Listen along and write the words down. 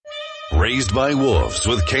Raised by wolves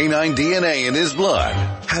with canine DNA in his blood,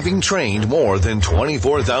 having trained more than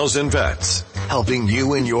 24,000 vets, helping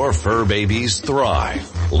you and your fur babies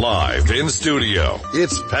thrive. Live in studio,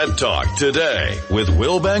 it's Pet Talk Today with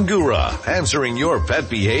Will Bangura, answering your pet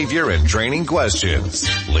behavior and training questions.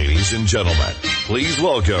 Ladies and gentlemen, please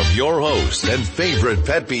welcome your host and favorite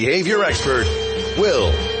pet behavior expert,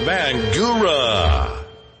 Will Bangura.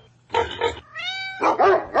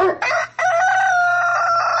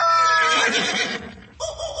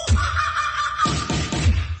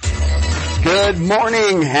 Good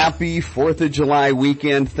morning. Happy 4th of July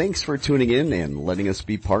weekend. Thanks for tuning in and letting us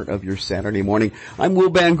be part of your Saturday morning. I'm Will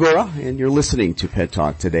Bangura, and you're listening to Pet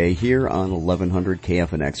Talk Today here on 1100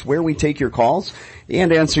 KFNX, where we take your calls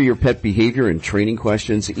and answer your pet behavior and training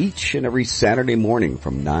questions each and every Saturday morning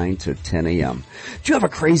from 9 to 10 a.m. Do you have a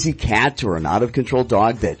crazy cat or an out-of-control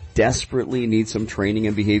dog that desperately needs some training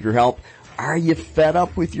and behavior help? Are you fed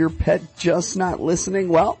up with your pet just not listening?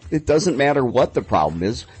 Well, it doesn't matter what the problem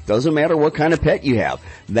is. Doesn't matter what kind of pet you have.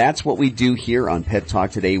 That's what we do here on Pet Talk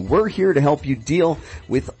Today. We're here to help you deal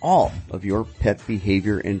with all of your pet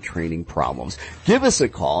behavior and training problems. Give us a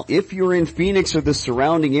call. If you're in Phoenix or the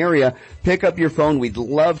surrounding area, pick up your phone. We'd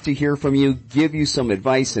love to hear from you, give you some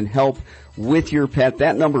advice and help with your pet.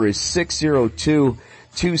 That number is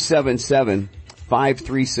 602-277-5369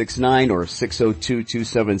 or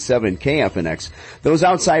 602-277-KFNX. Those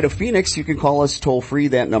outside of Phoenix, you can call us toll free.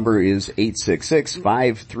 That number is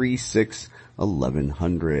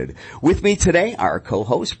 866-536-1100. With me today, our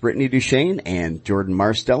co-hosts, Brittany Duchesne and Jordan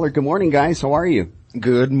Marsteller. Good morning, guys. How are you?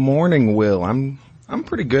 Good morning, Will. I'm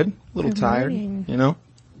pretty good. A little tired, you know.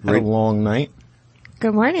 Had a long night.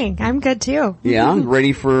 Good morning. I'm good too. Yeah,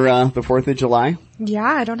 ready for the 4th of July? Yeah,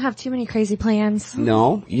 I don't have too many crazy plans.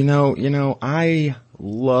 No? You know, I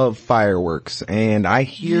love fireworks, and I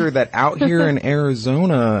hear that out here in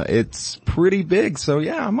Arizona, it's pretty big. So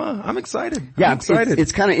yeah, I'm excited. Yeah, I'm excited.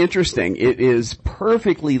 It's kind of interesting. It is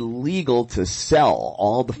perfectly legal to sell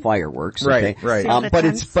all the fireworks. Right, okay? right. But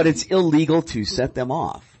it's illegal to set them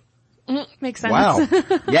off. Makes sense. Wow.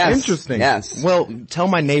 Yes. Interesting. Yes. Well, tell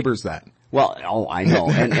my neighbors that. Well, I know.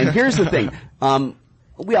 And here's the thing.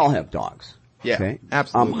 We all have dogs. Yeah, okay?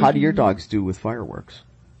 absolutely. How do your dogs do with fireworks?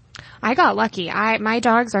 I got lucky. My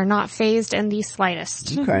dogs are not phased in the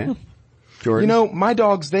slightest. Okay. Jordan? You know, my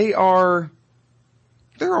dogs, they're all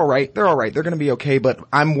right. They're all right. They're going to be okay, but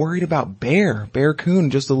I'm worried about Bear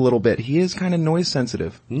Coon just a little bit. He is kind of noise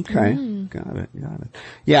sensitive. Okay. Got it.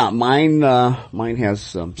 Yeah, mine has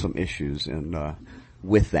some issues and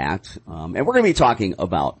with that. And we're going to be talking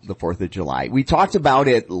about the 4th of July. We talked about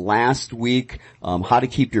it last week, how to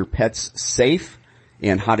keep your pets safe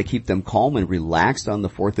and how to keep them calm and relaxed on the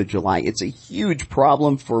 4th of July. It's a huge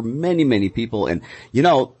problem for many, many people. And, you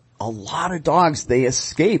know, a lot of dogs, they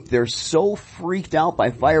escape. They're so freaked out by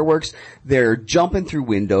fireworks. They're jumping through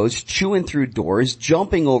windows, chewing through doors,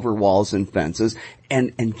 jumping over walls and fences,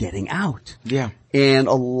 and getting out. Yeah. And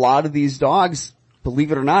a lot of these dogs,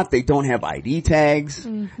 believe it or not, they don't have ID tags.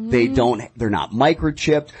 Mm-hmm. They're not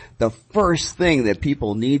microchipped. The first thing that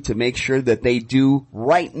people need to make sure that they do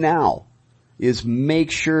right now is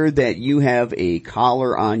make sure that you have a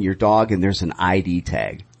collar on your dog and there's an ID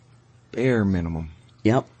tag. Bare minimum.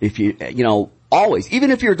 Yep. If you know, always,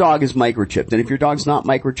 even if your dog is microchipped, and if your dog's not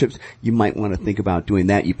microchipped, you might want to think about doing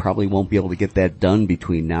that. You probably won't be able to get that done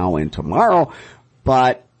between now and tomorrow,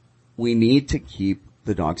 but we need to keep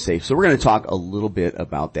the dog safe. So we're going to talk a little bit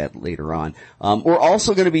about that later on. We're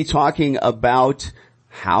also going to be talking about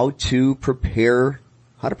how to prepare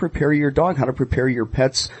your dog, how to prepare your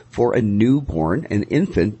pets for a newborn, an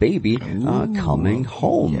infant baby, coming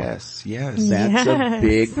home. Yes. That's a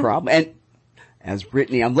big problem. And as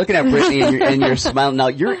Brittany, I'm looking at Brittany and you're smiling. Now,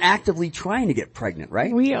 you're actively trying to get pregnant,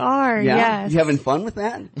 right? We are, Yeah? yes. You having fun with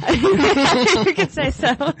that? You could say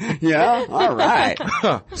so. Yeah? All right.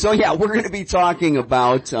 So yeah, we're going to be talking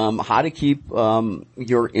about how to keep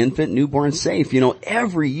your infant newborn safe. You know,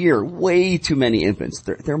 every year, way too many infants,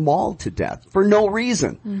 they're mauled to death for no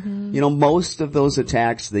reason. Mm-hmm. You know, most of those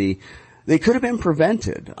attacks, they could have been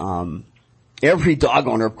prevented. Every dog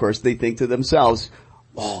owner, of course, they think to themselves,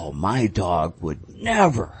 oh, my dog would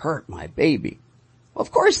never hurt my baby.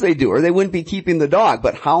 Of course they do, or they wouldn't be keeping the dog.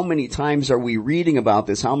 But how many times are we reading about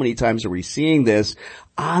this? How many times are we seeing this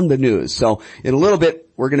on the news? So in a little bit,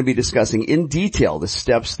 we're going to be discussing in detail the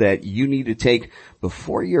steps that you need to take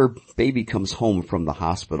before your baby comes home from the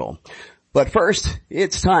hospital. But first,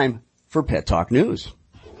 it's time for Pet Talk News.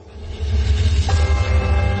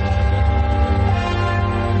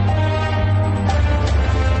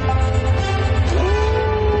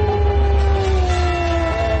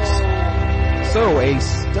 So, a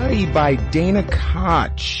study by Dana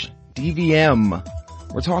Koch, DVM.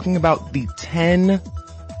 We're talking about the 10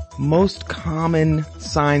 most common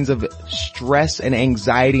signs of stress and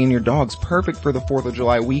anxiety in your dogs, perfect for the 4th of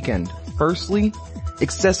July weekend. Firstly,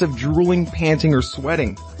 excessive drooling, panting, or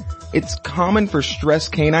sweating. It's common for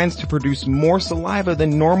stressed canines to produce more saliva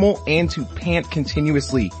than normal and to pant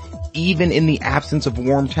continuously, even in the absence of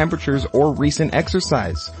warm temperatures or recent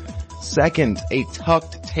exercise. Second, a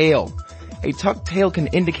tucked tail. A tucked tail can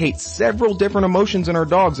indicate several different emotions in our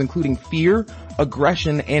dogs, including fear,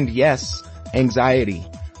 aggression, and yes, anxiety.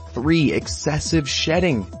 3, excessive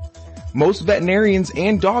shedding. Most veterinarians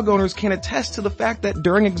and dog owners can attest to the fact that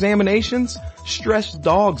during examinations, stressed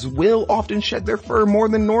dogs will often shed their fur more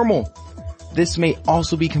than normal. This may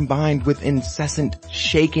also be combined with incessant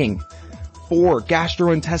shaking. 4,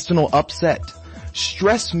 gastrointestinal upset.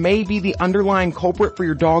 Stress may be the underlying culprit for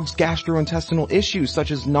your dog's gastrointestinal issues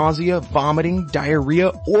such as nausea, vomiting, diarrhea,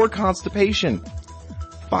 or constipation.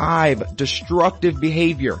 5, destructive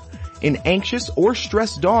behavior. An anxious or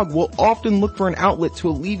stressed dog will often look for an outlet to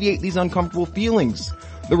alleviate these uncomfortable feelings.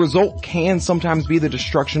 The result can sometimes be the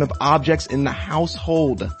destruction of objects in the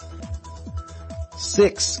household.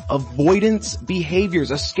 6, avoidance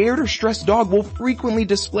behaviors. A scared or stressed dog will frequently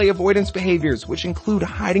display avoidance behaviors, which include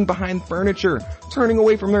hiding behind furniture, turning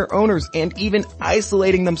away from their owners, and even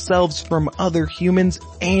isolating themselves from other humans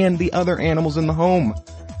and the other animals in the home.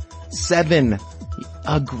 7,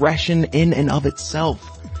 aggression in and of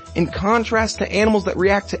itself. In contrast to animals that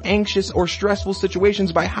react to anxious or stressful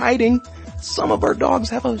situations by hiding, some of our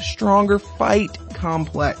dogs have a stronger fight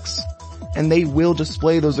complex, and they will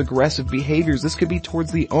display those aggressive behaviors. This could be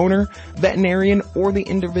towards the owner, veterinarian, or the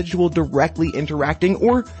individual directly interacting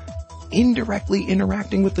or indirectly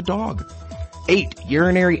interacting with the dog. 8,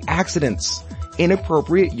 urinary accidents.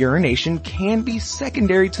 Inappropriate urination can be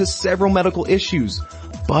secondary to several medical issues,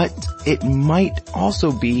 but it might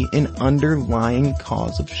also be an underlying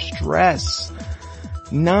cause of stress.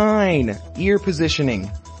 9, ear positioning.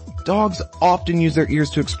 Dogs often use their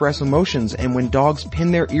ears to express emotions, and when dogs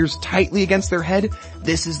pin their ears tightly against their head,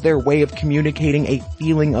 this is their way of communicating a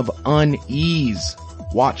feeling of unease.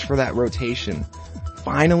 Watch for that rotation.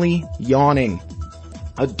 Finally, yawning.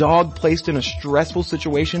 A dog placed in a stressful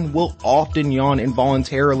situation will often yawn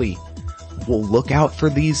involuntarily. We'll look out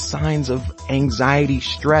for these signs of anxiety,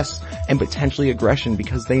 stress, and potentially aggression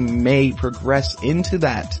because they may progress into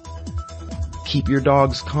that. Keep your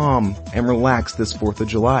dogs calm and relaxed this 4th of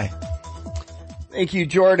July. Thank you,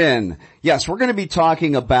 Jordan. Yes, we're going to be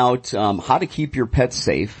talking about how to keep your pets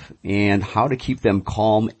safe and how to keep them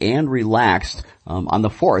calm and relaxed on the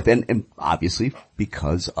 4th, and obviously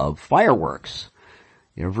because of fireworks.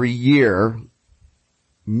 Every year,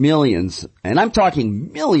 millions, and I'm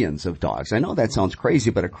talking millions of dogs. I know that sounds crazy,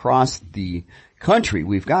 but across the country,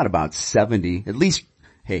 we've got about 70, at least.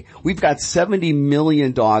 Hey, we've got 70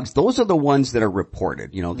 million dogs. Those are the ones that are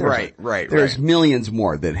reported. You know, there's millions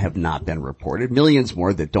more that have not been reported, millions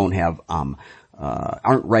more that don't have,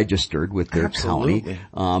 aren't registered with their county.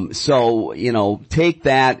 So, you know, take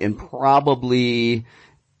that and probably,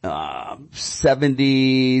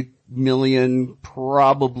 70 million,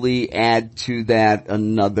 probably add to that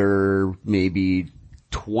another maybe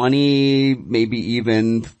 20, maybe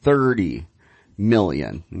even 30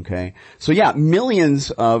 million. Okay. So yeah, millions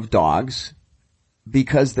of dogs,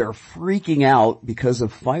 because they're freaking out because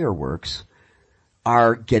of fireworks,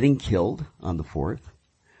 are getting killed on the 4th.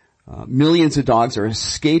 Millions of dogs are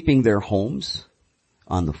escaping their homes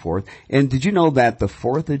on the 4th. And did you know that the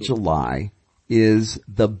 4th of July is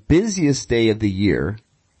the busiest day of the year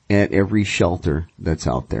at every shelter that's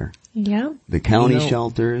out there? Yeah. The county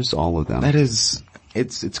shelters, all of them. That is,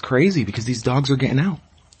 it's crazy because these dogs are getting out.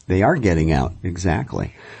 They are getting out,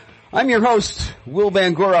 exactly. I'm your host, Will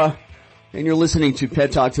Bangura, and you're listening to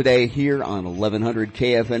Pet Talk Today here on 1100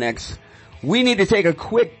 KFNX. We need to take a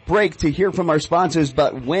quick break to hear from our sponsors,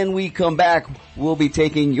 but when we come back, we'll be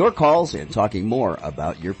taking your calls and talking more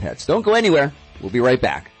about your pets. Don't go anywhere. We'll be right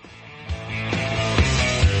back.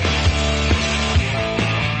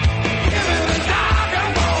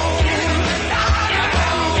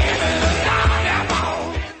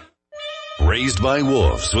 Raised by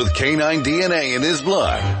wolves with canine DNA in his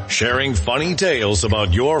blood, sharing funny tales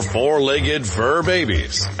about your four-legged fur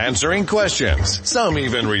babies, answering questions, some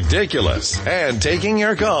even ridiculous, and taking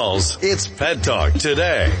your calls. It's Pet Talk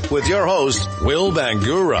Today with your host, Will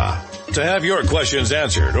Bangura. To have your questions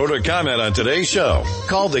answered or to comment on today's show,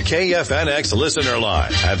 call the KFNX listener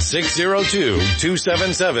line at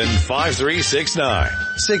 602-277-5369.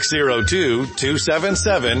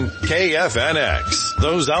 602-277-KFNX.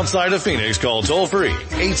 Those outside of Phoenix call toll free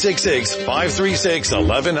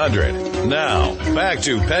 866-536-1100. Now, back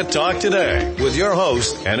to Pet Talk Today with your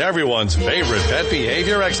host and everyone's favorite pet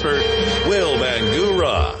behavior expert, Will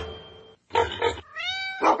Bangura.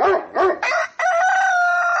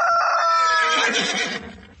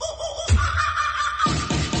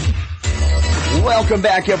 Welcome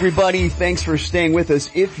back, everybody. Thanks for staying with us.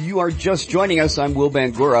 If you are just joining us, I'm Will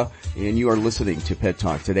Bangura, and you are listening to Pet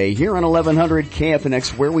Talk Today here on 1100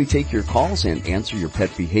 KFNX, where we take your calls and answer your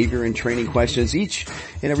pet behavior and training questions each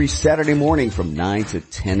and every Saturday morning from 9 to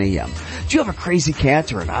 10 a.m. Do you have a crazy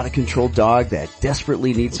cat or an out-of-control dog that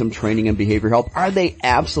desperately needs some training and behavior help? Are they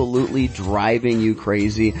absolutely driving you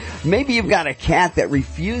crazy? Maybe you've got a cat that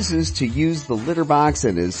refuses to use the litter box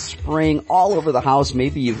and is spraying all over the house.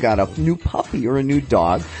 Maybe you've got a new puppy or a new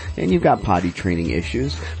dog and you've got potty training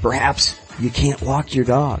issues. Perhaps you can't walk your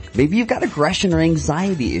dog. Maybe you've got aggression or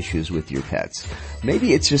anxiety issues with your pets.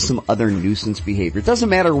 Maybe it's just some other nuisance behavior. It doesn't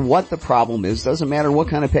matter what the problem is. Doesn't matter what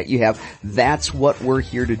kind of pet you have. That's what we're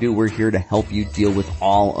here to do. We're here to help you deal with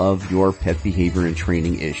all of your pet behavior and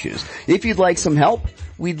training issues. If you'd like some help,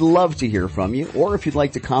 we'd love to hear from you. Or if you'd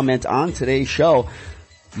like to comment on today's show,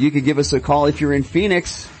 you could give us a call if you're in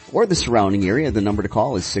Phoenix or the surrounding area. The number to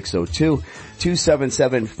call is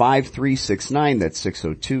 602-277-5369. That's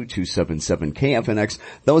 602-277-KFNX.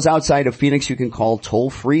 Those outside of Phoenix, you can call toll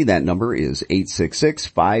free. That number is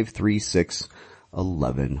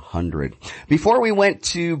 866-536-1100. Before we went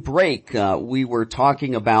to break, we were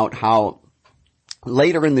talking about how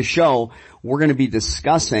later in the show, we're going to be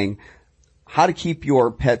discussing how to keep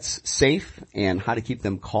your pets safe and how to keep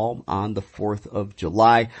them calm on the 4th of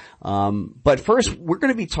July. But first, we're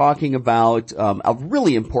going to be talking about a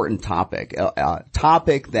really important topic, a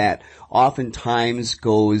topic that oftentimes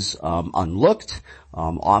goes unlooked.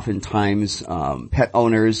 Oftentimes, pet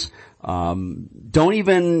owners don't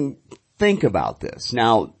even think about this.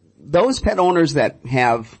 Now, those pet owners that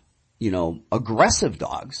have, aggressive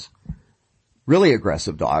dogs, really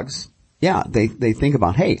aggressive dogs, yeah, they think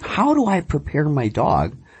about, hey, how do I prepare my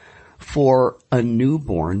dog for a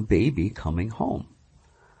newborn baby coming home?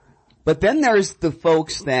 But then there's the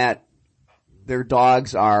folks that their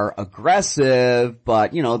dogs are aggressive,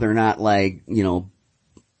 but, they're not like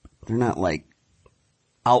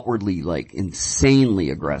outwardly like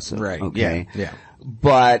insanely aggressive. Right. Okay. Yeah.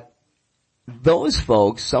 But those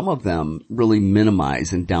folks, some of them really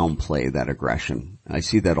minimize and downplay that aggression. I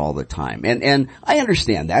see that all the time. And I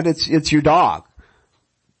understand that. It's your dog.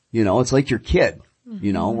 It's like your kid.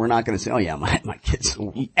 We're not going to say, oh yeah, my kid's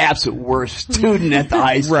the absolute worst student at the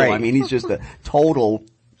high school. Right. I mean, he's just a total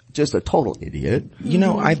idiot.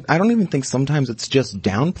 I don't even think sometimes it's just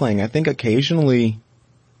downplaying. I think occasionally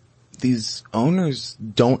these owners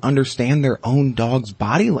don't understand their own dog's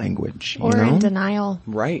body language. Or in denial.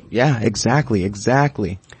 Right. Yeah, exactly.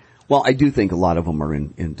 Well, I do think a lot of them are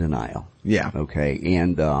in denial. Yeah. Okay.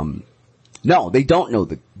 And, no, they don't know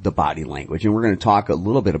the body language. And we're going to talk a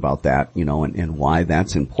little bit about that, and why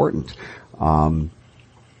that's important. But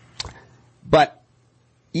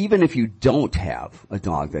even if you don't have a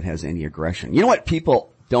dog that has any aggression, you know what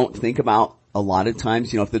people don't think about a lot of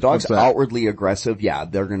times? If the dog's outwardly aggressive, yeah,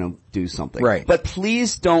 they're going to do something. Right. But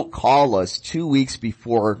please don't call us 2 weeks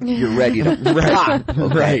before you're ready to pop.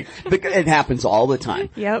 Okay? Right. It happens all the time.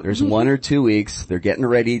 Yep. There's 1 or 2 weeks, they're getting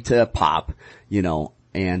ready to pop,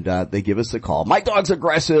 and they give us a call. My dog's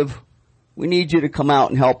aggressive. We need you to come out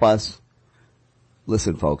and help us.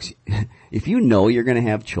 Listen, folks, if you know you're going to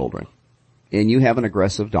have children and you have an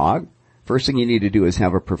aggressive dog, first thing you need to do is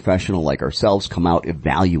have a professional like ourselves come out,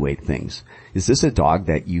 evaluate things. Is this a dog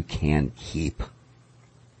that you can keep?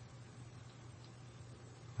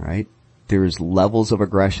 Right? There's levels of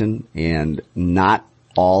aggression, and not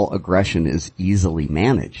all aggression is easily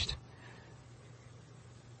managed.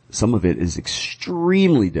 Some of it is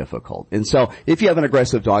extremely difficult. And so if you have an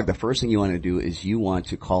aggressive dog, the first thing you want to do is you want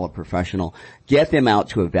to call a professional, get them out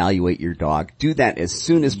to evaluate your dog. Do that as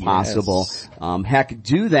soon as possible. Heck,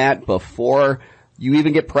 do that before you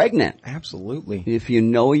even get pregnant. Absolutely. If you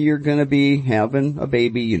know you're going to be having a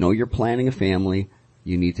baby, you're planning a family,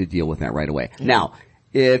 you need to deal with that right away. Yeah. Now,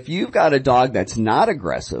 if you've got a dog that's not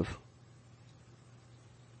aggressive,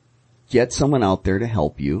 get someone out there to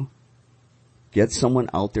help you. Get someone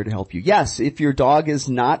out there to help you. Yes, if your dog is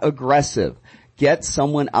not aggressive, get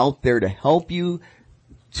someone out there to help you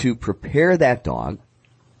to prepare that dog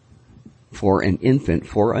for an infant,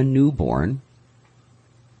 for a newborn,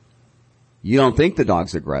 You don't think the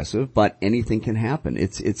dog's aggressive, but anything can happen.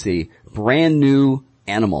 It's a brand new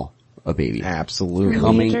animal, a baby. Absolutely.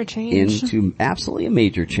 Coming Major change. into absolutely a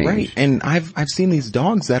major change. Right. And I've seen these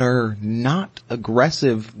dogs that are not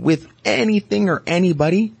aggressive with anything or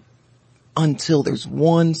anybody until there's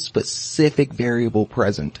one specific variable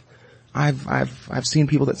present. I've seen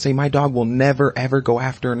people that say my dog will never ever go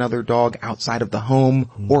after another dog outside of the home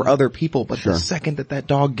or other people, but Sure. the second that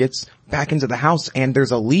dog gets back into the house and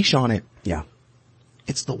there's a leash on it, Yeah.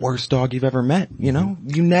 it's the worst dog you've ever met, you know?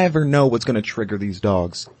 You never know what's going to trigger these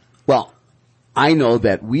dogs. Well, I know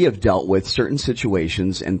that we have dealt with certain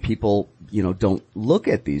situations and people, don't look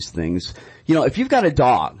at these things. If you've got a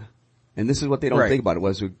dog, and this is what they don't Right. think about, it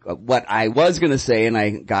was what I was going to say and I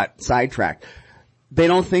got sidetracked. They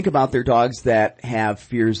don't think about their dogs that have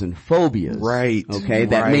fears and phobias. Right. Okay.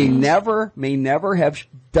 That Right. may never have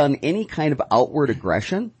done any kind of outward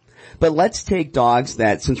aggression. But let's take dogs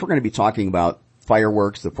that, since we're going to be talking about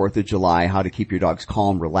fireworks, the 4th of July, how to keep your dogs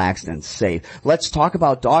calm, relaxed, and safe. Let's talk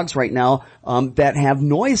about dogs right now, that have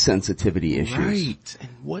noise sensitivity issues. Right. And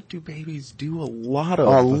what do babies do? A lot of.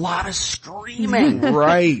 A lot of screaming.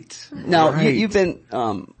 Right. Now, Right. you've been,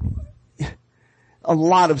 a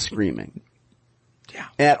lot of screaming. Yeah.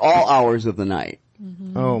 At all hours of the night.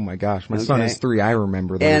 Oh my gosh. My son Okay. is 3. I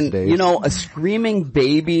remember those And, days. a screaming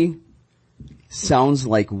baby sounds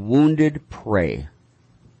like wounded prey.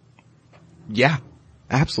 Yeah.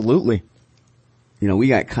 Absolutely. We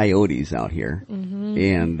got coyotes out here.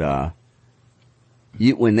 And,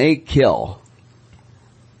 when they kill,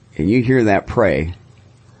 and you hear that prey,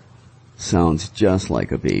 sounds just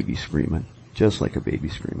like a baby screaming. Just like a baby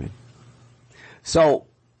screaming. So,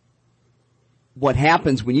 what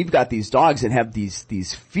happens when you've got these dogs that have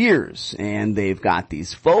these fears and they've got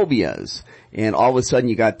these phobias and all of a sudden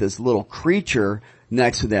you got this little creature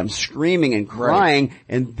next to them screaming and crying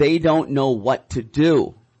and they don't know what to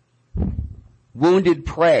do. Wounded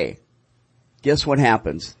prey. Guess what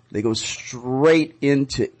happens? They go straight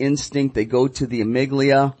into instinct. They go to the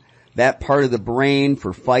amygdala, that part of the brain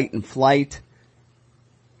for fight and flight.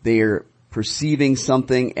 They are perceiving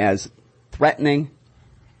something as threatening.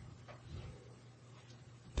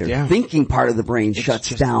 Their thinking part of the brain shuts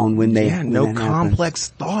down when they no complex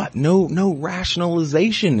thought, no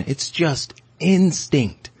rationalization. It's just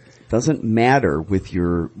instinct. Doesn't matter with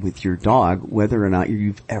your dog whether or not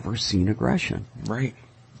you've ever seen aggression. Right.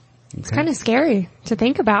 It's kind of scary to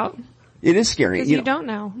think about It is scary. because you don't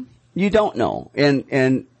know. You don't know.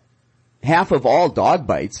 And half of all dog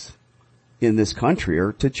bites in this country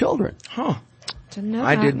are to children. Huh. Didn't know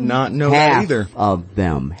I that. did not know that either.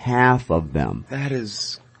 Half of them. That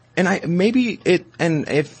is, and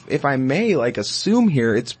if I may, assume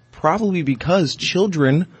here, it's probably because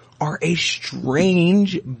children are a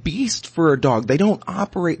strange beast for a dog. They don't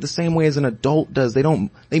operate the same way as an adult does.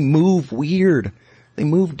 They move weird. They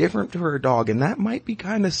move different to a dog, and that might be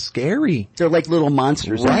kind of scary. They're like little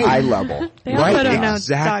monsters at eye level. They also Right, don't know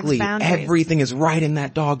exactly. dogs' boundaries. Everything is right in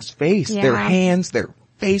that dog's face. Yeah. Their hands, their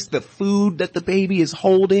face, the food that the baby is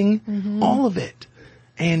holding, all of it.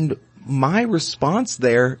 And my response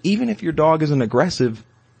there, even if your dog isn't aggressive,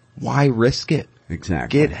 why risk it?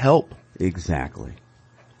 Exactly. Get help. Exactly.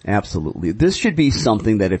 Absolutely. This should be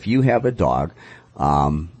something that if you have a dog,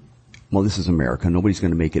 well, this is America. Nobody's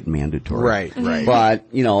going to make it mandatory. Right, right. But,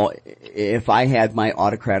 if I had my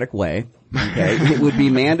autocratic way, okay, it would be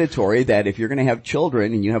mandatory that if you're going to have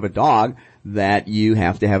children and you have a dog, that you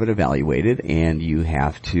have to have it evaluated and you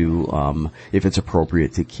have to, if it's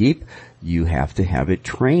appropriate to keep, you have to have it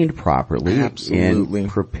trained properly. Absolutely. And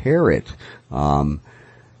prepare it.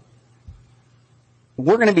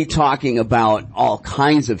 We're going to be talking about all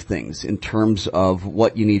kinds of things in terms of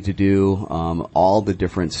what you need to do, all the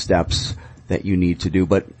different steps that you need to do.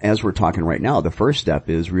 But as we're talking right now, the first step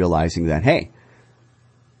is realizing that, hey,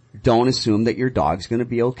 don't assume that your dog's going to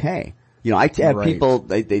be okay. I have Right. people,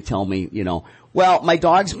 they tell me, well, my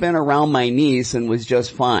dog's been around my niece and was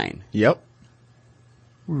just fine. Yep.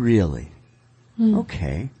 Really?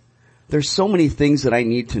 Okay. There's so many things that I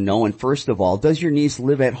need to know. And first of all, does your niece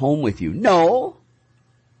live at home with you? No.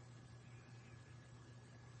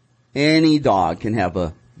 Any dog can have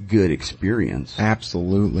a good experience.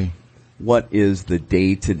 Absolutely. What is the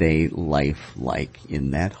day-to-day life like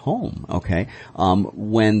in that home? Okay.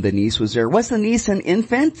 When the niece was there, was the niece an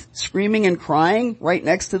infant screaming and crying right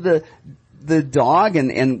next to the dog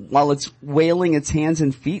and while it's wailing its hands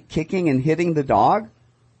and feet, kicking and hitting the dog?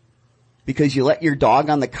 Because you let your dog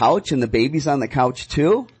on the couch and the baby's on the couch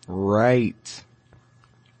too? Right.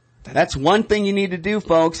 That's one thing you need to do,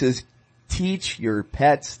 folks, is teach your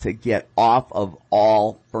pets to get off of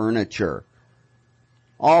all furniture.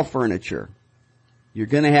 all furniture. You're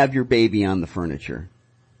going to have your baby on the furniture.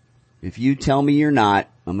 If you tell me you're not,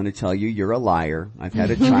 I'm going to tell you you're a liar. I've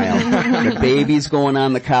had a child. The baby's going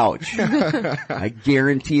on the couch. I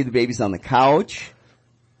guarantee the baby's on the couch.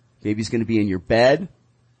 Baby's going to be in your bed.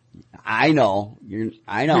 I know.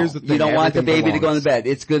 I know. You don't want the baby to go in the bed.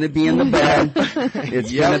 It's going to be in the bed.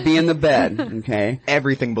 It's going to be in the bed. Okay.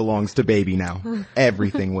 Everything belongs to baby now.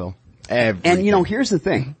 Everything will. Everything. And you know, here's the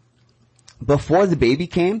thing. Before the baby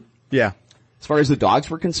came, yeah, as far as the dogs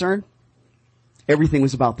were concerned, everything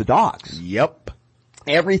was about the dogs. Yep.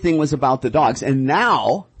 Everything was about the dogs. And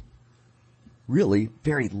now, really,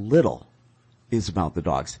 very little is about the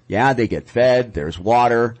dogs. Yeah, they get fed. There's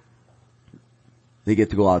water. They get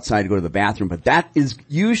to go outside to go to the bathroom, but that is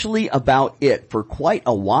usually about it for quite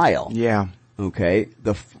a while. Yeah. Okay.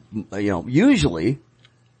 Usually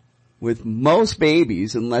with most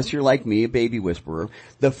babies, unless you're like me, a baby whisperer,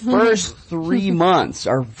 the first 3 months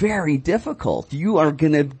are very difficult. You are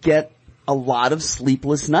going to get a lot of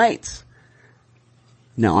sleepless nights.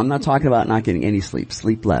 No, I'm not talking about not getting any sleep.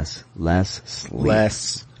 Sleep less. Less sleep.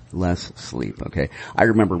 Less sleep. Okay. I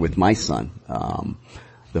remember with my son,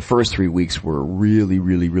 the first 3 weeks were really,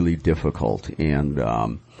 really, really difficult,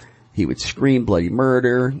 and he would scream bloody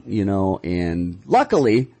murder, and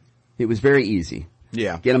luckily it was very easy.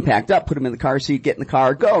 Yeah. Get him packed up, put him in the car seat, get in the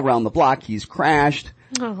car, go around the block, he's crashed,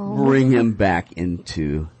 bring him back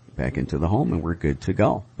into the home, and we're good to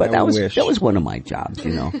go. But that was one of my jobs,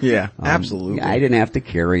 Yeah, absolutely. I didn't have to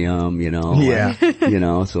carry him,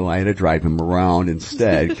 Yeah. So I had to drive him around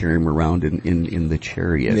instead, carry him around in the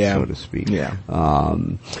chariot, so to speak. Yeah.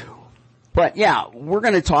 But yeah, we're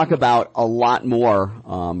going to talk about a lot more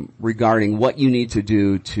regarding what you need to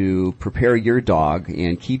do to prepare your dog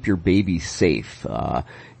and keep your baby safe.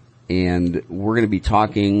 And we're going to be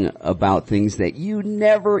talking about things that you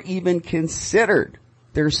never even considered.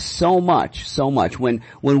 There's so much. When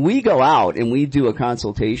we go out and we do a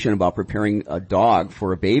consultation about preparing a dog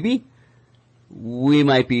for a baby, we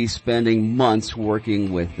might be spending months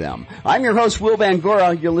working with them. I'm your host, Will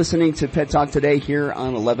Bangura. You're listening to Pet Talk Today here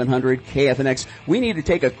on 1100 KFNX. We need to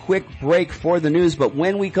take a quick break for the news, but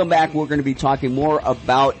when we come back, we're going to be talking more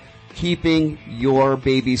about keeping your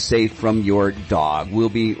baby safe from your dog. We'll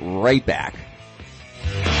be right back.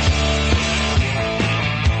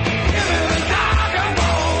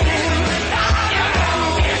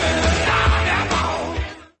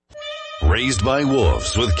 Raised by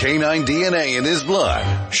wolves with canine DNA in his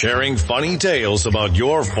blood, sharing funny tales about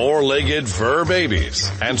your four-legged fur babies,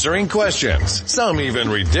 answering questions, some even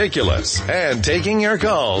ridiculous, and taking your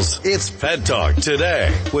calls. It's Pet Talk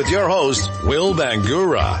Today with your host, Will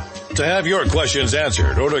Bangura. To have your questions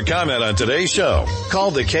answered or to comment on today's show, call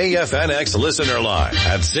the KFNX listener line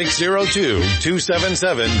at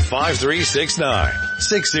 602-277-5369.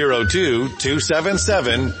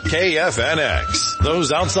 602-277-KFNX.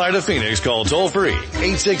 Those outside of Phoenix call toll free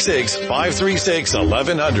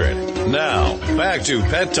 866-536-1100. Now, back to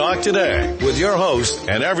Pet Talk Today with your host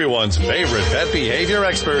and everyone's favorite pet behavior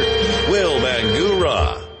expert, Will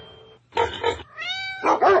Bangura.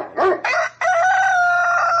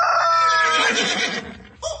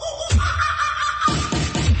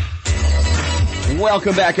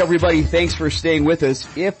 Welcome back, everybody. Thanks for staying with us.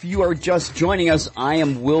 If you are just joining us, I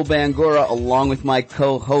am Will Bangura along with my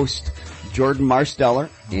co-host Jordan Marsteller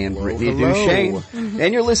and Brittany Duchesne.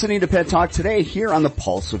 And you're listening to Pet Talk Today here on the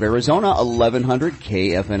Pulse of Arizona, 1100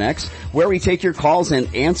 KFNX, where we take your calls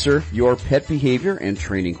and answer your pet behavior and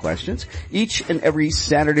training questions each and every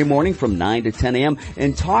Saturday morning from 9 to 10 a.m.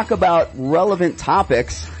 and talk about relevant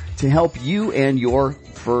topics to help you and your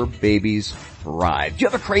fur babies thrive. Do you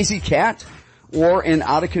have a crazy cat? Or an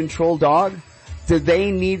out-of-control dog? Do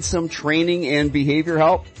they need some training and behavior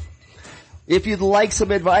help? If you'd like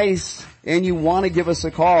some advice and you want to give us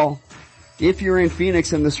a call, if you're in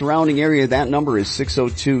Phoenix and the surrounding area, that number is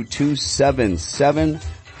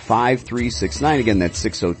 602-277-5369. Again, that's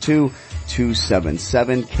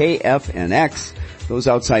 602-277-KFNX. Those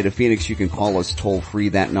outside of Phoenix, you can call us toll-free.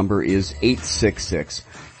 That number is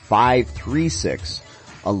 866-536-1100.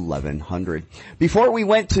 Before we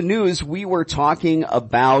went to news, we were talking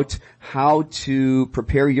about how to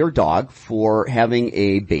prepare your dog for having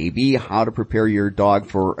a baby, how to prepare your dog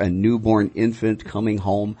for a newborn infant coming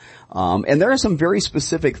home. And there are some very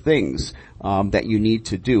specific things that you need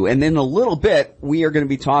to do. And in a little bit, we are going to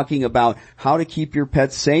be talking about how to keep your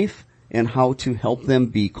pets safe and how to help them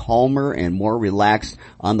be calmer and more relaxed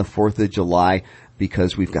on the 4th of July.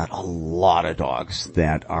 Because we've got a lot of dogs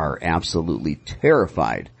that are absolutely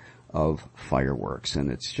terrified of fireworks,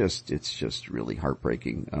 and it's just really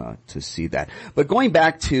heartbreaking to see that. But going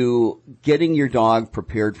back to getting your dog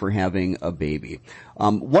prepared for having a baby,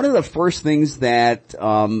 one of the first things that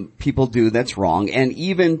people do that's wrong, and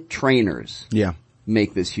even trainers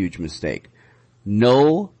make this huge mistake.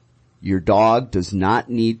 No, your dog does not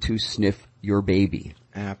need to sniff your baby.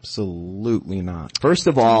 Absolutely not. First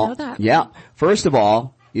of all,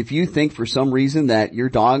 if you think for some reason that your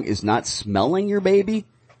dog is not smelling your baby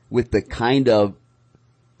with the kind of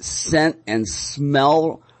scent and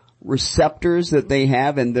smell receptors that they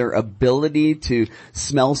have and their ability to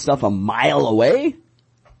smell stuff a mile away,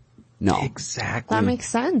 no. Exactly. That makes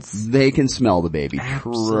sense. They can smell the baby.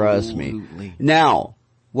 Absolutely. Trust me. Now,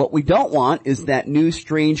 what we don't want is that new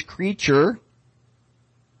strange creature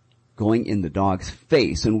going in the dog's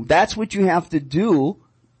face. And that's what you have to do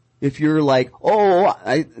if you're like,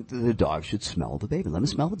 the dog should smell the baby. Let me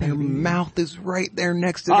smell the baby. Their mouth is right there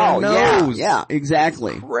next to their nose. Yeah,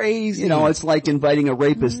 exactly. Crazy. You know, it's like inviting a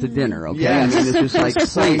rapist to dinner, okay? Yes. I mean, it's just like,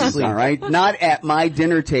 please, all right? Not at my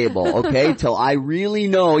dinner table, okay? Till I really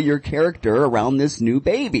know your character around this new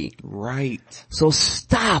baby. Right. So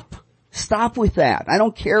stop. Stop with that. I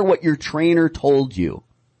don't care what your trainer told you.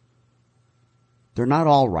 They're not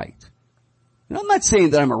all right. And I'm not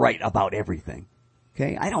saying that I'm right about everything.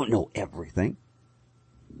 Okay, I don't know everything,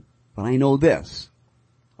 but I know this.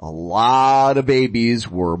 A lot of babies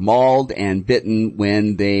were mauled and bitten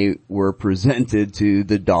when they were presented to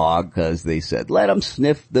the dog because they said, let them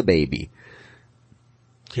sniff the baby.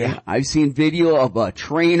 Yeah. I've seen video of a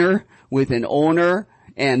trainer with an owner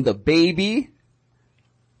and the baby.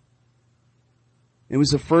 It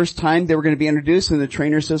was the first time they were going to be introduced, and the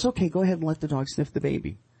trainer says, okay, go ahead and let the dog sniff the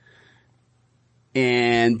baby.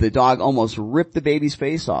 And the dog almost ripped the baby's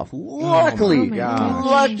face off. Luckily,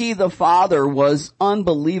 lucky the father was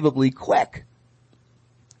unbelievably quick.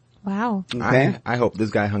 Wow. Okay. I hope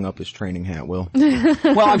this guy hung up his training hat, Will.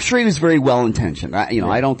 Well, I'm sure he was very well intentioned.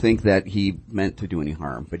 I don't think that he meant to do any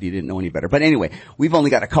harm, but he didn't know any better. But anyway, we've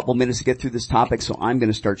only got a couple minutes to get through this topic, so I'm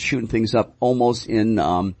going to start shooting things up almost in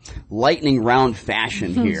lightning round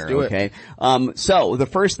fashion here. Let's do okay. So the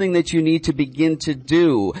first thing that you need to begin to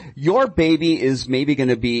do, your baby is maybe going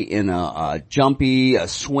to be in a jumpy, a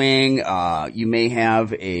swing. You may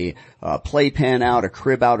have a playpen out, a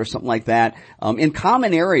crib out, or something like that. In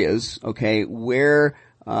common areas, okay, where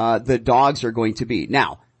the dogs are going to be.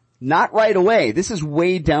 Now, not right away. This is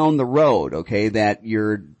way down the road, okay, that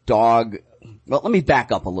your dog, well, let me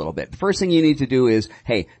back up a little bit. The first thing you need to do is,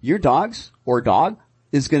 hey, your dog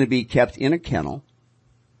is going to be kept in a kennel,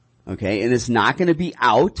 okay, and it's not going to be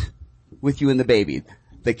out with you and the baby.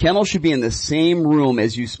 The kennel should be in the same room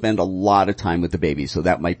as you spend a lot of time with the baby, so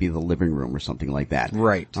that might be the living room or something like that.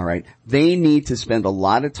 Right. All right. They need to spend a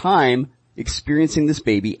lot of time experiencing this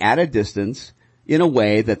baby at a distance in a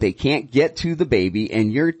way that they can't get to the baby,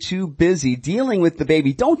 and you're too busy dealing with the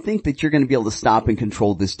baby. Don't think that you're going to be able to stop and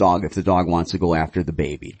control this dog if the dog wants to go after the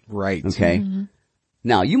baby. Right. Okay? Mm-hmm.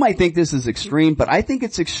 Now, you might think this is extreme, but I think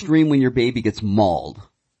it's extreme when your baby gets mauled.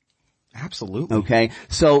 Absolutely. Okay,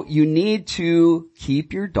 so you need to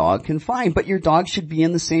keep your dog confined, but your dog should be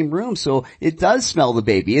in the same room so it does smell the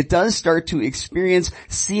baby. It does start to experience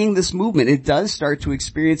seeing this movement. It does start to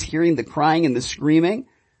experience hearing the crying and the screaming.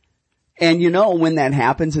 And when that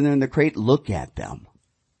happens and they're in the crate, look at them.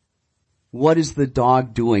 What is the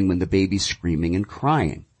dog doing when the baby's screaming and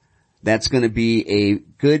crying? That's going to be a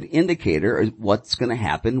good indicator of what's going to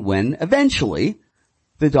happen when eventually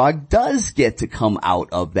the dog does get to come out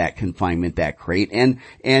of that confinement, that crate,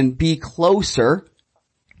 and be closer,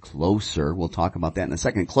 we'll talk about that in a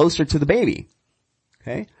second, closer to the baby.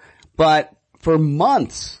 Okay? But for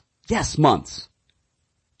months,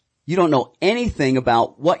 you don't know anything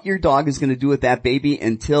about what your dog is going to do with that baby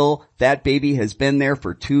until that baby has been there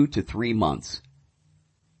for 2 to 3 months.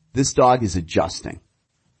 This dog is adjusting.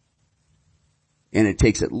 And it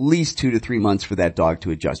takes at least 2 to 3 months for that dog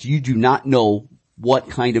to adjust. You do not know what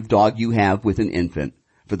kind of dog you have with an infant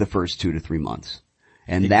for the first 2 to 3 months.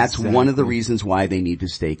 And that's one of the reasons why they need to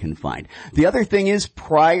stay confined. The other thing is,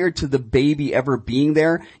 prior to the baby ever being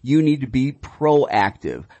there, you need to be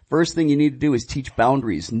proactive. First thing you need to do is teach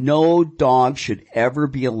boundaries. No dog should ever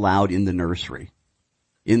be allowed in the nursery,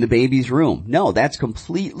 in the baby's room. No, that's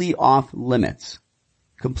completely off limits.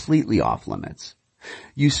 Completely off limits.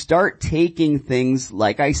 You start taking things,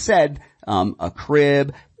 like I said, a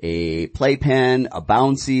crib, a playpen, a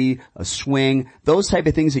bouncy, a swing, those type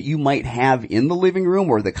of things that you might have in the living room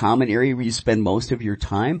or the common area where you spend most of your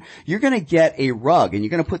time. You're going to get a rug, and you're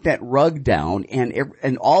going to put that rug down,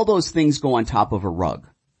 and all those things go on top of a rug.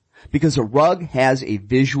 because a rug has a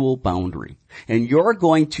visual boundary. And you're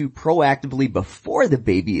going to proactively, before the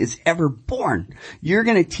baby is ever born, you're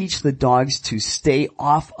going to teach the dogs to stay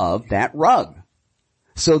off of that rug.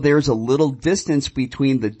 So there's a little distance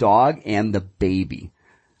between the dog and the baby.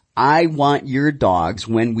 I want your dogs,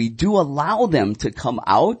 when we do allow them to come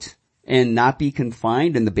out and not be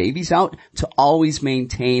confined and the baby's out, to always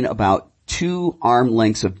maintain about 2 arm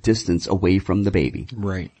lengths of distance away from the baby.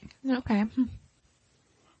 Right. Okay.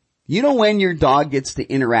 You know when your dog gets to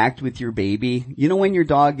interact with your baby? You know when your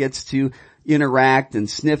dog gets to interact and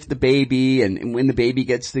sniff the baby, and when the baby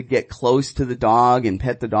gets to get close to the dog and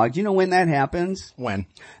pet the dog? Do you know when that happens? When?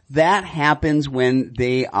 That happens when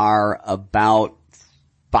they are about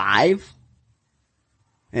 5.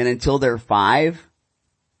 And until they're 5,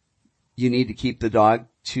 you need to keep the dog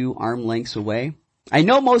 2 arm lengths away. I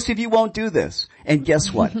know most of you won't do this. And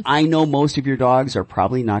guess what? I know most of your dogs are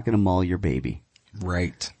probably not going to maul your baby.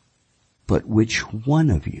 Right. But which one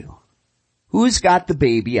of you? Who's got the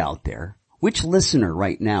baby out there? Which listener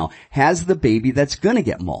right now has the baby that's going to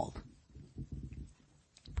get mauled?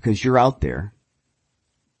 Because you're out there.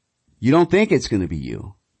 You don't think it's going to be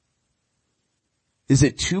you. Is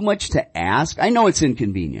it too much to ask? I know it's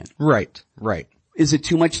inconvenient. Right. Right. Is it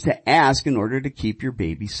too much to ask in order to keep your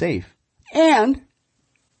baby safe? And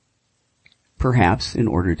perhaps in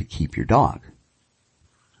order to keep your dog.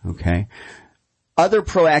 Okay? Other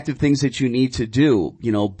proactive things that you need to do.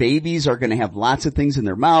 You know, babies are going to have lots of things in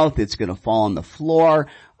their mouth. It's going to fall on the floor.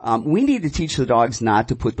 We need to teach the dogs not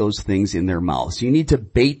to put those things in their mouths. You need to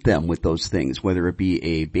bait them with those things, whether it be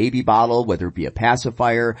a baby bottle, whether it be a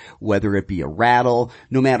pacifier, whether it be a rattle.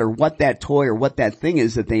 No matter what that toy or what that thing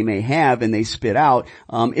is that they may have and they spit out,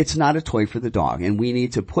 it's not a toy for the dog. And we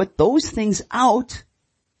need to put those things out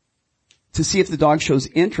to see if the dog shows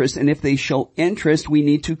interest. And if they show interest, we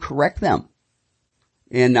need to correct them.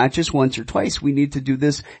 And not just once or twice. We need to do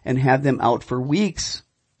this and have them out for weeks,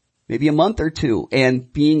 maybe a month or 2,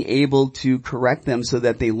 and being able to correct them so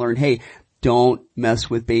that they learn, hey, don't mess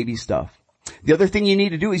with baby stuff. The other thing you need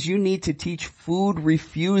to do is you need to teach food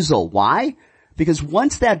refusal. Why? Because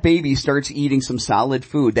once that baby starts eating some solid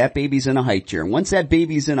food, that baby's in a high chair. And once that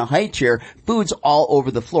baby's in a high chair, food's all over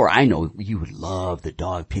the floor. I know you would love the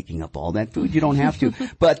dog picking up all that food. You don't have to.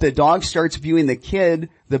 But the dog starts viewing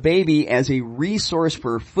the baby, as a resource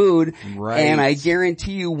for food. Right. And I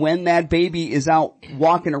guarantee you when that baby is out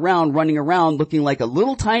walking around, running around, looking like a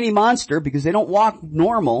little tiny monster because they don't walk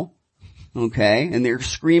normal, okay, and they're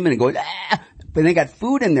screaming and going, ah, but they got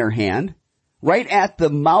food in their hand. Right at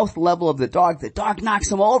the mouth level of the dog knocks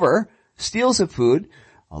them over, steals the food.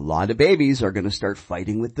 A lot of babies are going to start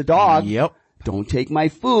fighting with the dog. Yep. Don't take my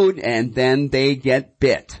food, and then they get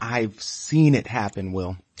bit. I've seen it happen,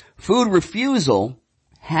 Will. Food refusal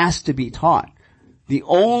has to be taught. The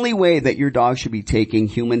only way that your dog should be taking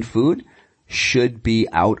human food should be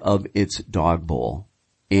out of its dog bowl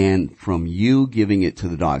and from you giving it to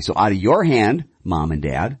the dog. So out of your hand, mom and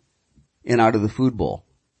dad, and out of the food bowl.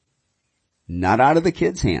 Not out of the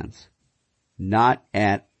kid's hands. Not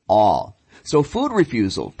at all. So food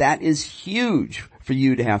refusal, that is huge for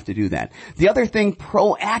you to have to do that. The other thing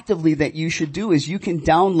proactively that you should do is you can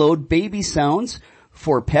download baby sounds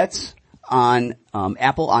for pets on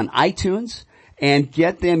Apple, on iTunes, and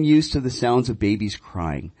get them used to the sounds of babies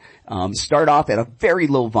crying. Start off at a very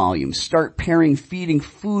low volume. Start pairing feeding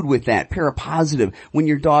food with that. Parapositive. When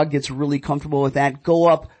your dog gets really comfortable with that, go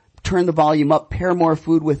up, turn the volume up, pair more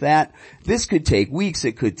food with that. This could take weeks.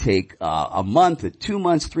 It could take a month, 2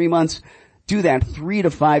 months, 3 months. Do that 3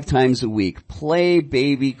 to 5 times a week. Play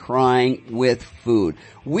baby crying with food.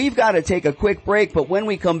 We've got to take a quick break, but when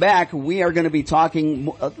we come back, we are going to be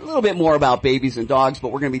talking a little bit more about babies and dogs,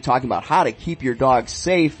 but we're going to be talking about how to keep your dogs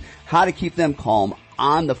safe, how to keep them calm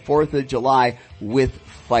on the 4th of July with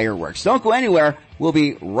fireworks. Don't go anywhere. We'll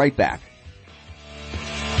be right back.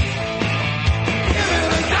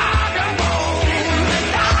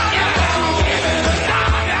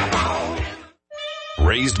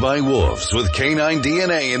 Raised by wolves with canine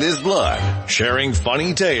DNA in his blood, sharing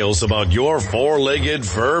funny tales about your 4-legged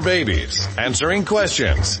fur babies, answering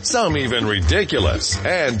questions, some even ridiculous,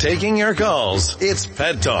 and taking your calls. It's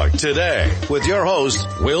Pet Talk Today with your host,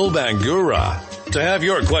 Will Bangura. To have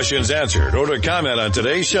your questions answered or to comment on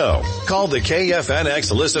today's show, call the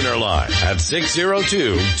KFNX listener line at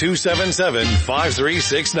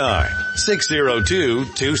 602-277-5369.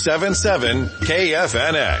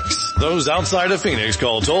 602-277-KFNX. Those outside of Phoenix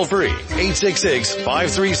call toll free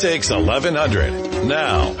 866-536-1100.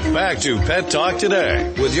 Now, back to Pet Talk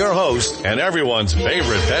Today with your host and everyone's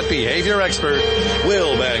favorite pet behavior expert,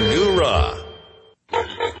 Will Bangura.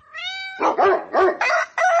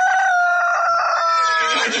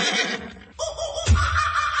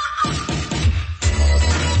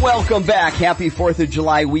 Welcome back. Happy 4th of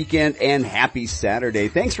July weekend and happy Saturday.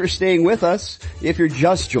 Thanks for staying with us. If you're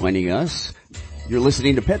just joining us, you're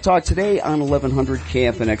listening to Pet Talk today on 1100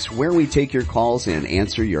 KFNX, where we take your calls and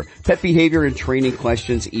answer your pet behavior and training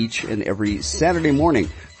questions each and every Saturday morning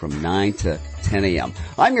from 9 to 10 a.m.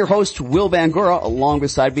 I'm your host, Will Bangura, along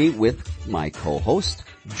beside me with my co-host,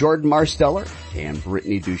 Jordan Marsteller and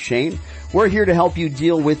Brittany Duchesne. We're here to help you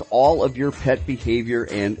deal with all of your pet behavior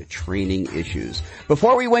and training issues.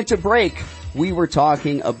 Before we went to break, we were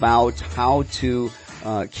talking about how to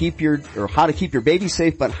keep your baby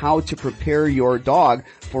safe, but how to prepare your dog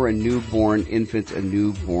for a newborn infant, a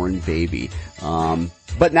newborn baby.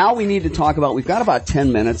 But now we need to talk about, we've got about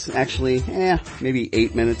 10 minutes, actually, maybe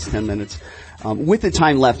 8 minutes, 10 minutes. With the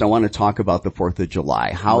time left, I want to talk about the 4th of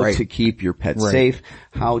July, how to keep your pet safe,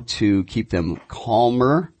 how to keep them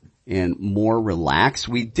calmer and more relaxed.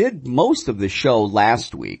 We did most of the show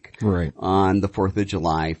last week on the 4th of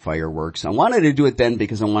July fireworks. I wanted to do it then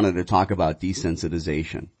because I wanted to talk about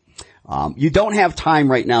desensitization. You don't have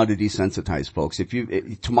time right now to desensitize folks.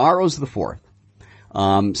 Tomorrow's the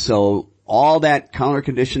 4th. So all that counter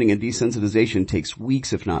conditioning and desensitization takes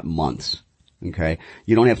weeks, if not months. Okay.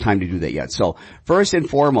 You don't have time to do that yet. So first and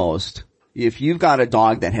foremost, if you've got a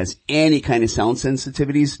dog that has any kind of sound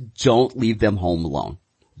sensitivities, don't leave them home alone.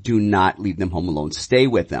 Do not leave them home alone. Stay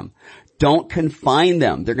with them. Don't confine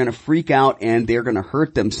them. They're going to freak out and they're going to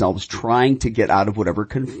hurt themselves trying to get out of whatever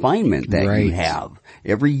confinement that you have.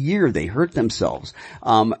 Every year they hurt themselves.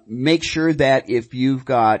 Make sure that if you've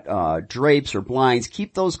got drapes or blinds,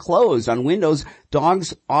 keep those closed on windows.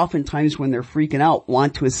 Dogs oftentimes when they're freaking out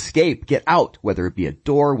want to escape, get out, whether it be a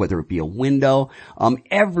door, whether it be a window.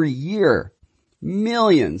 Every year,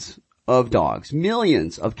 millions of dogs,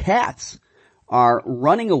 millions of cats are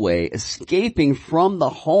running away, escaping from the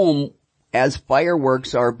home as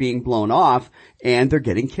fireworks are being blown off, and they're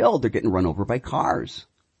getting killed. They're getting run over by cars.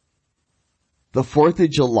 The 4th of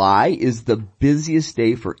July is the busiest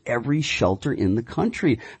day for every shelter in the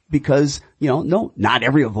country because, not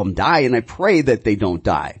every of them die, and I pray that they don't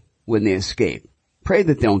die when they escape. Pray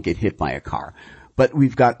that they don't get hit by a car. But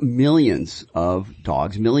we've got millions of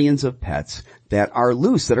dogs, millions of pets that are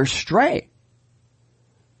loose, that are stray.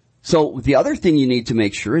 So the other thing you need to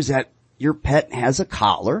make sure is that your pet has a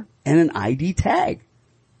collar and an ID tag.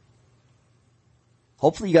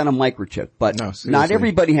 Hopefully you got a microchip, but not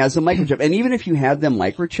everybody has a microchip. And even if you have them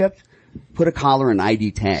microchipped, put a collar and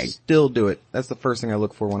ID tag. Still do it. That's the first thing I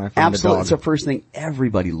look for when I find a dog. It's the first thing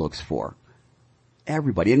everybody looks for.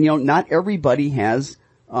 Everybody. And not everybody has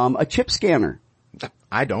a chip scanner.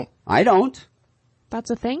 I don't.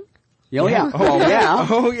 That's a thing? Oh yeah.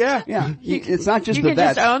 Oh yeah. Yeah. It's not just you the can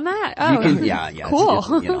vet. just own that? Oh.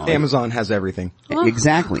 Cool. Amazon has everything.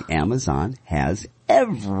 Exactly. Amazon has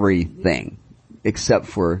everything except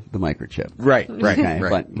for the microchip. Right. Okay.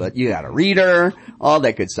 But you got a reader, all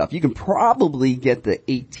that good stuff. You can probably get the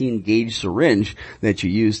 18 gauge syringe that you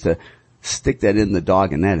use to stick that in the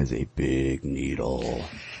dog, and that is a big needle.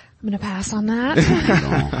 I'm gonna pass on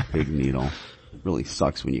that. Big needle. Really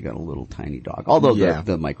sucks when you got a little tiny dog. Although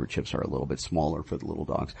the microchips are a little bit smaller for the little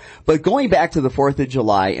dogs. But going back to the 4th of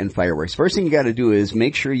July and fireworks, first thing you got to do is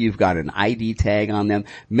make sure you've got an ID tag on them.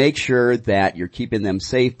 Make sure that you're keeping them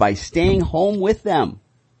safe by staying home with them.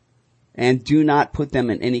 And do not put them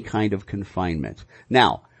in any kind of confinement.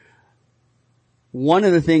 Now, one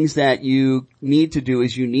of the things that you need to do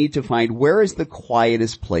is you need to find where is the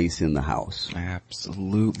quietest place in the house.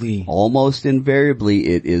 Absolutely. Almost invariably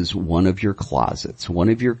it is one of your closets, one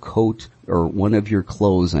of your clothes,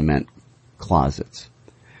 closets.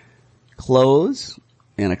 Clothes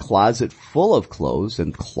and a closet full of clothes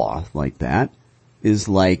and cloth like that is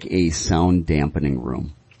like a sound dampening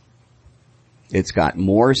room. It's got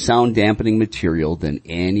more sound dampening material than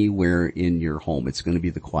anywhere in your home. It's going to be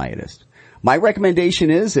the quietest. My recommendation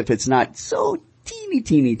is, if it's not so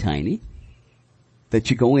teeny tiny, that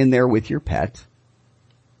you go in there with your pet.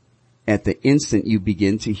 At the instant you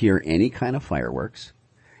begin to hear any kind of fireworks.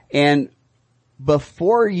 And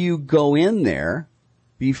before you go in there,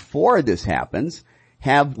 before this happens,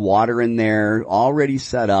 have water in there already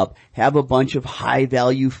set up. Have a bunch of high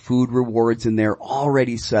value food rewards in there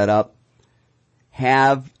already set up.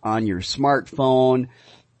 Have on your smartphone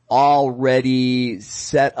already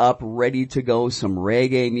set up, ready to go, some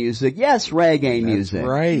reggae music. Yes, reggae music.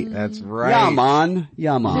 That's right. Yaman.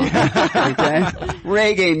 Okay?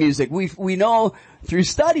 Reggae music. We know through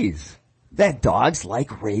studies that dogs like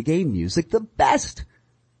reggae music the best.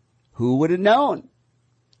 Who would have known?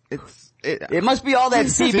 It must be all that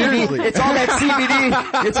CBD. Seriously. It's all that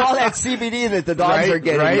CBD. It's all that CBD that the dogs are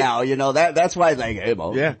getting now. You know, that's why like, hey,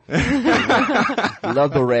 Mo. Yeah.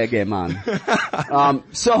 Love the reggae, man.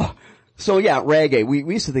 So yeah, reggae.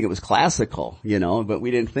 We used to think it was classical, you know, but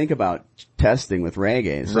we didn't think about testing with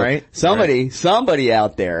reggae. So right. Somebody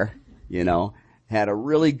out there, you know, had a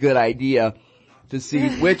really good idea to see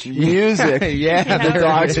which music the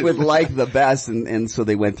dogs would like the best, and so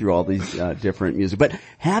they went through all these different music. But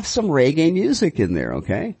have some reggae music in there,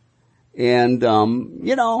 okay? And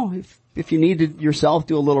you know, if you need to yourself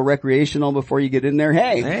do a little recreational before you get in there,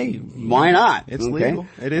 hey, why not? It's okay? legal.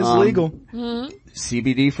 It is legal.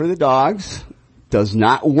 CBD for the dogs does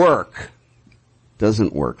not work.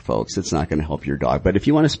 Doesn't work, folks. It's not going to help your dog. But if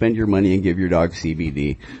you want to spend your money and give your dog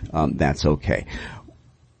CBD, that's okay.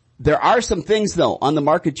 There are some things, though, on the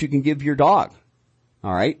market you can give your dog.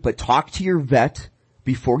 All right? But talk to your vet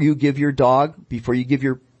before you give your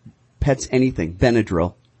pets anything.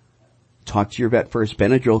 Benadryl. Talk to your vet first.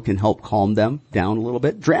 Benadryl can help calm them down a little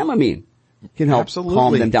bit. Dramamine can help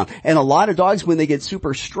calm them down. And a lot of dogs, when they get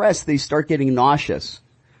super stressed, they start getting nauseous.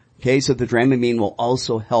 Okay? So the Dramamine will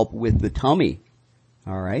also help with the tummy.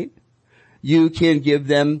 All right? You can give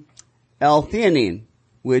them L-theanine,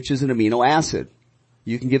 which is an amino acid.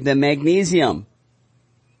 You can give them magnesium.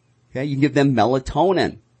 Okay, you can give them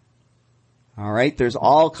melatonin. All right, there's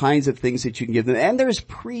all kinds of things that you can give them, and there's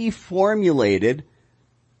pre-formulated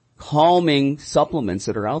calming supplements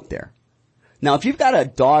that are out there. Now, if you've got a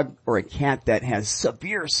dog or a cat that has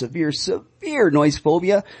severe noise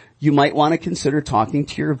phobia, you might want to consider talking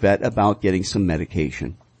to your vet about getting some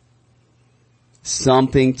medication.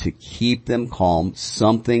 Something to keep them calm,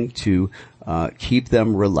 something to keep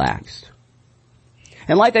them relaxed.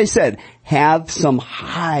 And like I said, have some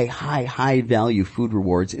high value food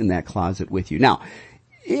rewards in that closet with you. Now,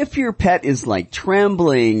 if your pet is like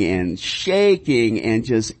trembling and shaking and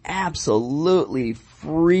just absolutely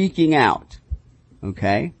freaking out,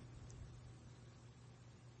 okay?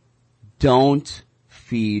 Don't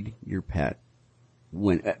feed your pet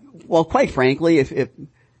well, quite frankly, if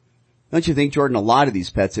don't you think, Jordan, a lot of these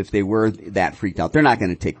pets, if they were that freaked out, they're not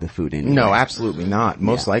going to take the food anyway. No, absolutely not.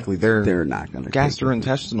 Most likely they're not going to.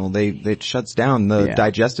 Gastrointestinal, it shuts down the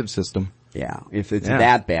digestive system. Yeah. If it's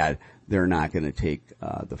that bad, they're not going to take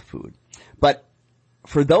the food. But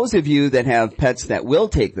for those of you that have pets that will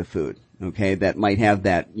take the food, okay, that might have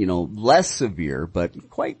that, you know, less severe but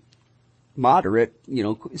quite moderate, you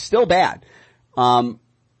know, still bad.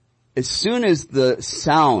 As soon as the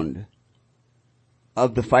sound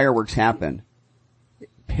of the fireworks happen,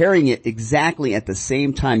 pairing it exactly at the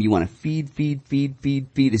same time, you want to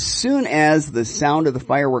feed. As soon as the sound of the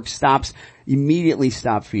fireworks stops, immediately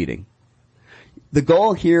stop feeding. The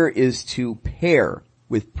goal here is to pair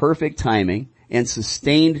with perfect timing and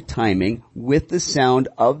sustained timing with the sound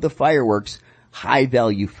of the fireworks high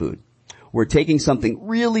value food. We're taking something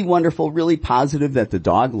really wonderful, really positive that the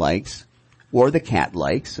dog likes, or the cat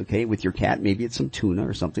likes, okay? With your cat, maybe it's some tuna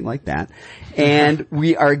or something like that. And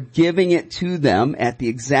we are giving it to them at the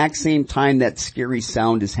exact same time that scary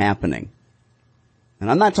sound is happening.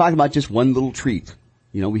 And I'm not talking about just one little treat.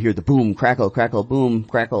 You know, we hear the boom, crackle, boom,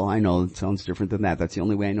 crackle. I know it sounds different than that. That's the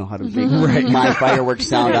only way I know how to make my fireworks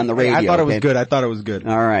sound on the radio. I thought it was good.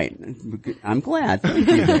 All right. I'm glad. Thank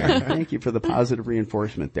you there. Thank you for the positive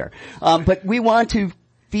reinforcement there. But we want to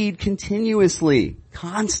feed continuously,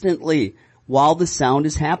 constantly, while the sound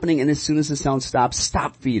is happening, and as soon as the sound stops,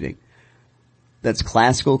 stop feeding. That's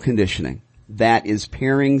classical conditioning. That is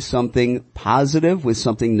pairing something positive with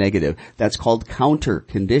something negative. That's called counter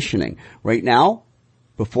conditioning. Right now,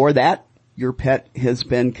 before that, your pet has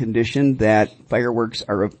been conditioned that fireworks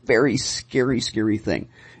are a very scary thing.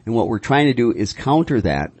 And what we're trying to do is counter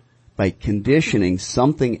that by conditioning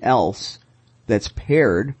something else that's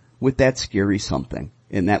paired with that scary something.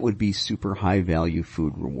 And that would be super high value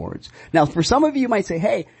food rewards. Now, for some of you might say,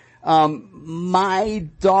 hey, my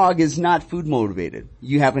dog is not food motivated.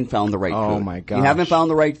 You haven't found the right food. Oh my gosh. You haven't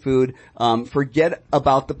found the right food. Forget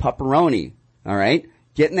about the pepperoni. All right?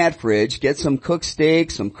 Get in that fridge, get some cooked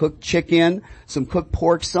steak, some cooked chicken, some cooked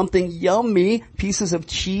pork, something yummy, pieces of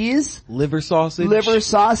cheese. Liver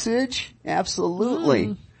sausage.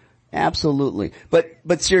 Absolutely. Absolutely.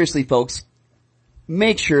 But seriously, folks,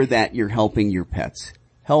 make sure that you're helping your pets.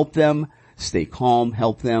 Help them stay calm,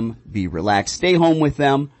 help them be relaxed. Stay home with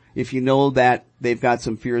them. If you know that they've got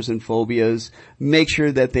some fears and phobias, make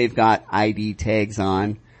sure that they've got ID tags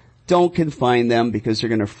on. Don't confine them because they're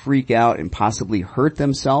going to freak out and possibly hurt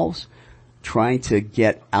themselves trying to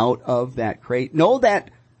get out of that crate. Know that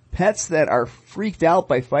pets that are freaked out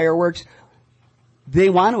by fireworks, they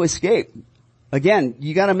want to escape. again,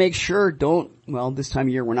 you gotta make sure this time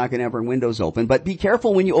of year we're not gonna have our windows open, but be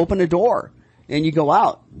careful when you open a door and you go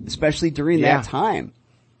out, especially during that time.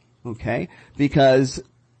 Okay? Because,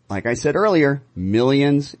 like I said earlier,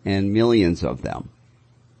 millions and millions of them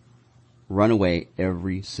run away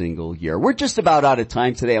every single year. We're just about out of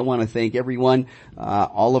time today. I want to thank everyone,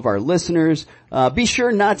 all of our listeners. Be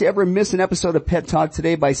sure not to ever miss an episode of Pet Talk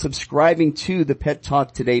Today by subscribing to the Pet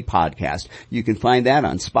Talk Today podcast. You can find that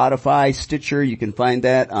on Spotify, Stitcher. You can find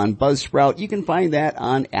that on Buzzsprout. You can find that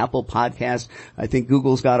on Apple Podcasts. I think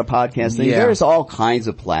Google's got a podcast thing. Yeah. There's all kinds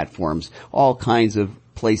of platforms, all kinds of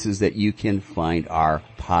places that you can find our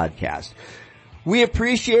podcast. We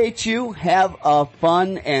appreciate you. Have a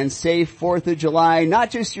fun and safe 4th of July, not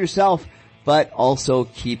just yourself, but also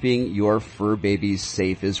keeping your fur babies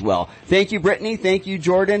safe as well. Thank you, Brittany. Thank you,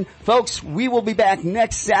 Jordan. Folks, we will be back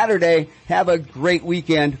next Saturday. Have a great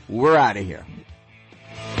weekend. We're out of here.